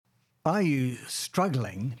Are you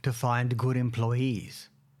struggling to find good employees?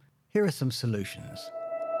 Here are some solutions.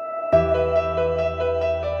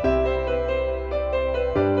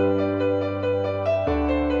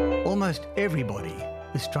 Almost everybody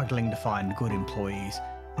is struggling to find good employees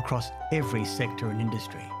across every sector and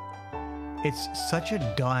industry. It's such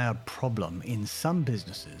a dire problem in some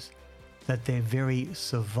businesses that their very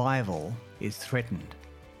survival is threatened.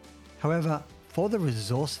 However, for the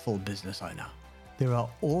resourceful business owner, there are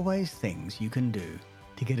always things you can do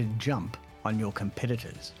to get a jump on your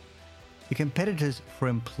competitors. Your competitors for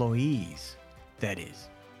employees, that is.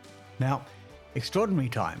 Now, extraordinary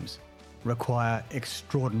times require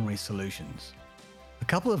extraordinary solutions. A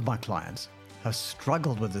couple of my clients have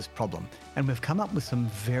struggled with this problem, and we've come up with some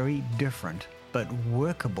very different but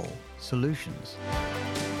workable solutions.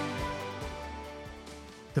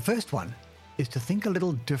 The first one is to think a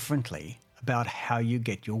little differently about how you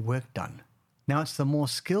get your work done. Now, it's the more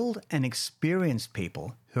skilled and experienced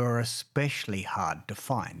people who are especially hard to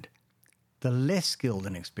find. The less skilled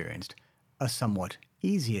and experienced are somewhat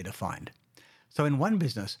easier to find. So in one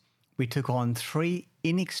business, we took on 3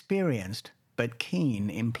 inexperienced but keen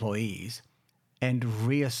employees and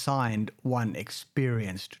reassigned 1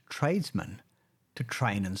 experienced tradesman to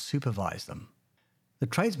train and supervise them. The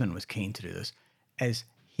tradesman was keen to do this as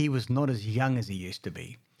he was not as young as he used to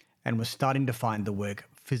be and was starting to find the work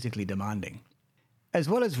physically demanding, as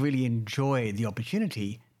well as really enjoy the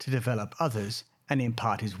opportunity to develop others and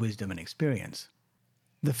impart his wisdom and experience.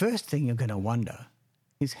 The first thing you're going to wonder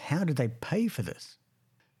is, how do they pay for this?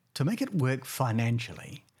 To make it work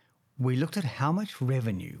financially, we looked at how much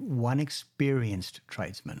revenue 1 experienced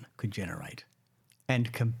tradesman could generate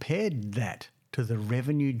and compared that to the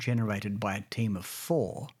revenue generated by a team of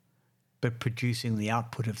 4, but producing the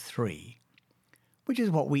output of 3, which is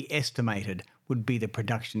what we estimated would be the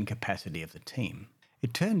production capacity of the team.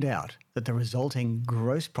 It turned out that the resulting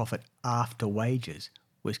gross profit after wages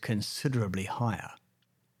was considerably higher.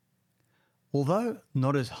 Although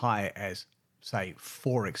not as high as, say,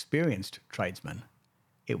 4 experienced tradesmen,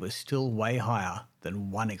 it was still way higher than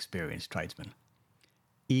 1 experienced tradesman,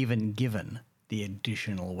 even given the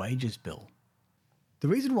additional wages bill. The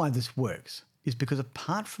reason why this works is because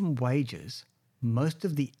apart from wages, most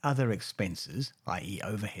of the other expenses, i.e.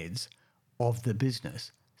 overheads, of the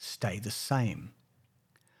business stay the same.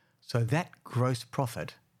 So that gross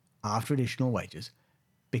profit after additional wages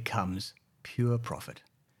becomes pure profit.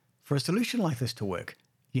 For a solution like this to work,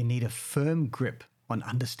 you need a firm grip on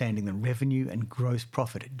understanding the revenue and gross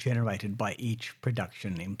profit generated by each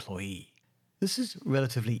production employee. This is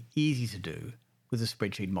relatively easy to do with a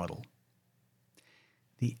spreadsheet model.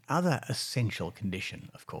 The other essential condition,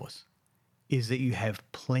 of course, is that you have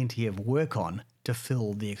plenty of work on to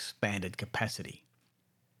fill the expanded capacity.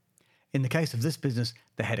 In the case of this business,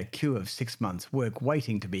 they had a queue of 6 months' work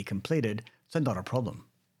waiting to be completed, so not a problem.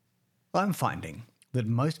 I'm finding that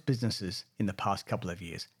most businesses in the past couple of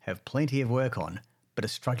years have plenty of work on, but are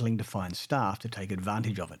struggling to find staff to take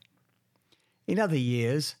advantage of it. In other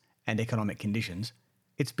years and economic conditions,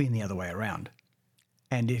 it's been the other way around.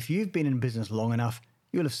 And if you've been in business long enough,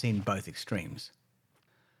 you'll have seen both extremes.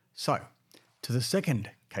 So, to the second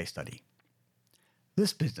case study.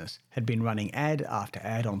 This business had been running ad after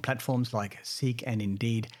ad on platforms like Seek and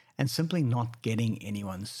Indeed and simply not getting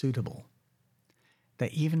anyone suitable. They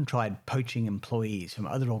even tried poaching employees from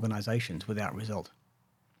other organisations without result.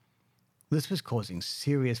 This was causing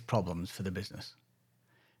serious problems for the business.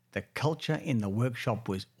 The culture in the workshop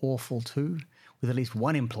was awful too, with at least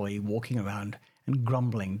 1 employee walking around and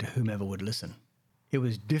grumbling to whomever would listen. It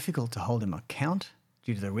was difficult to hold him account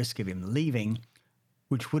due to the risk of him leaving,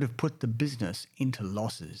 which would have put the business into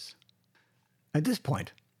losses. At this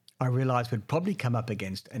point, I realised we'd probably come up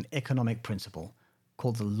against an economic principle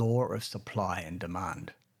called the law of supply and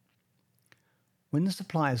demand. When the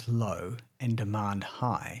supply is low and demand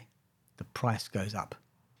high, the price goes up.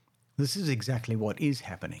 This is exactly what is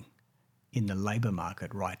happening in the labour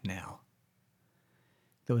market right now.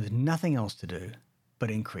 There was nothing else to do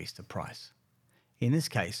but increase the price. In this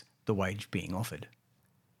case, the wage being offered.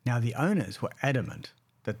 Now, the owners were adamant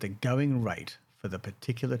that the going rate for the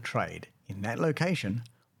particular trade in that location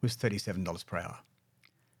was $37 per hour.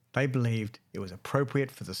 They believed it was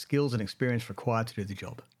appropriate for the skills and experience required to do the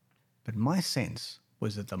job. But my sense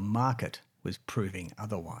was that the market was proving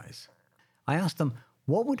otherwise. I asked them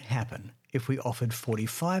what would happen if we offered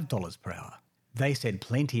 $45 per hour. They said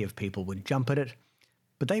plenty of people would jump at it,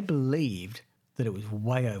 but they believed that it was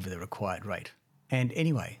way over the required rate. And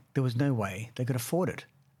anyway, there was no way they could afford it,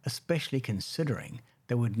 especially considering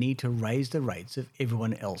they would need to raise the rates of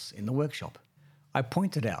everyone else in the workshop. I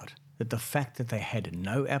pointed out that the fact that they had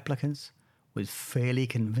no applicants was fairly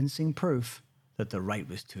convincing proof that the rate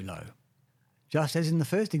was too low. Just as in the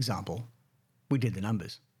first example, we did the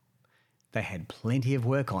numbers. They had plenty of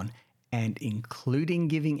work on, and including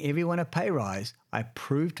giving everyone a pay rise, I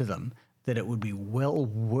proved to them that it would be well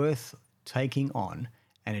worth taking on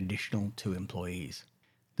an additional 2 employees.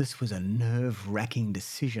 This was a nerve-wracking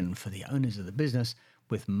decision for the owners of the business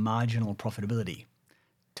with marginal profitability,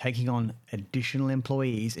 taking on additional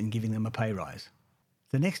employees and giving them a pay rise.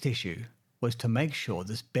 The next issue was to make sure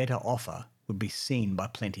this better offer would be seen by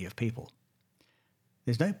plenty of people.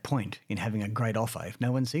 There's no point in having a great offer if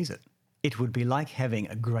no one sees it. It would be like having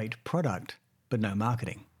a great product but no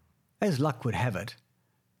marketing. As luck would have it,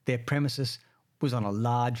 their premises was on a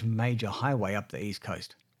large major highway up the East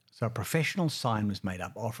Coast, so a professional sign was made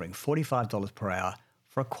up offering $45 per hour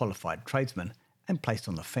for a qualified tradesman and placed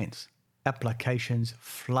on the fence. Applications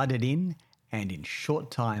flooded in, and in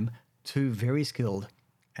short time, 2 very skilled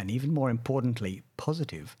and, even more importantly,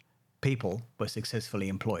 positive people were successfully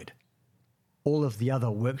employed. All of the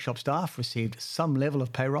other workshop staff received some level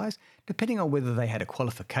of pay rise, depending on whether they had a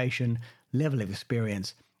qualification, level of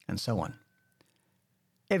experience, and so on.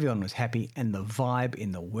 Everyone was happy, and the vibe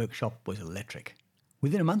in the workshop was electric.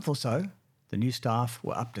 Within a month or so, the new staff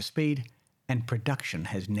were up to speed, and production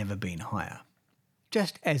has never been higher.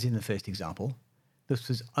 Just as in the first example, this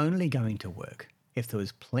was only going to work if there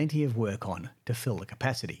was plenty of work on to fill the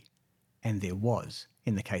capacity, and there was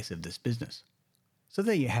in the case of this business. So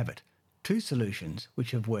there you have it, 2 solutions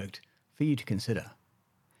which have worked for you to consider.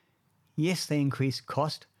 Yes, they increase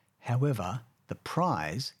cost, however, the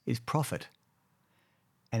prize is profit.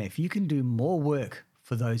 And if you can do more work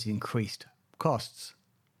for those increased costs,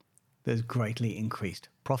 there's greatly increased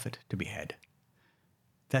profit to be had.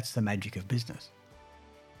 That's the magic of business.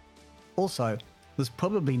 Also, there's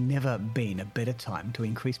probably never been a better time to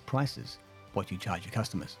increase prices, what you charge your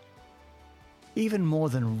customers. Even more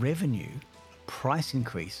than revenue, a price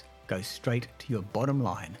increase goes straight to your bottom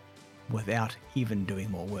line without even doing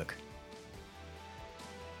more work.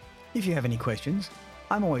 If you have any questions,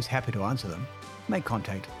 I'm always happy to answer them. Make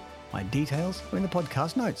contact. My details are in the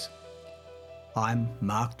podcast notes. I'm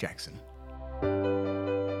Mark Jackson.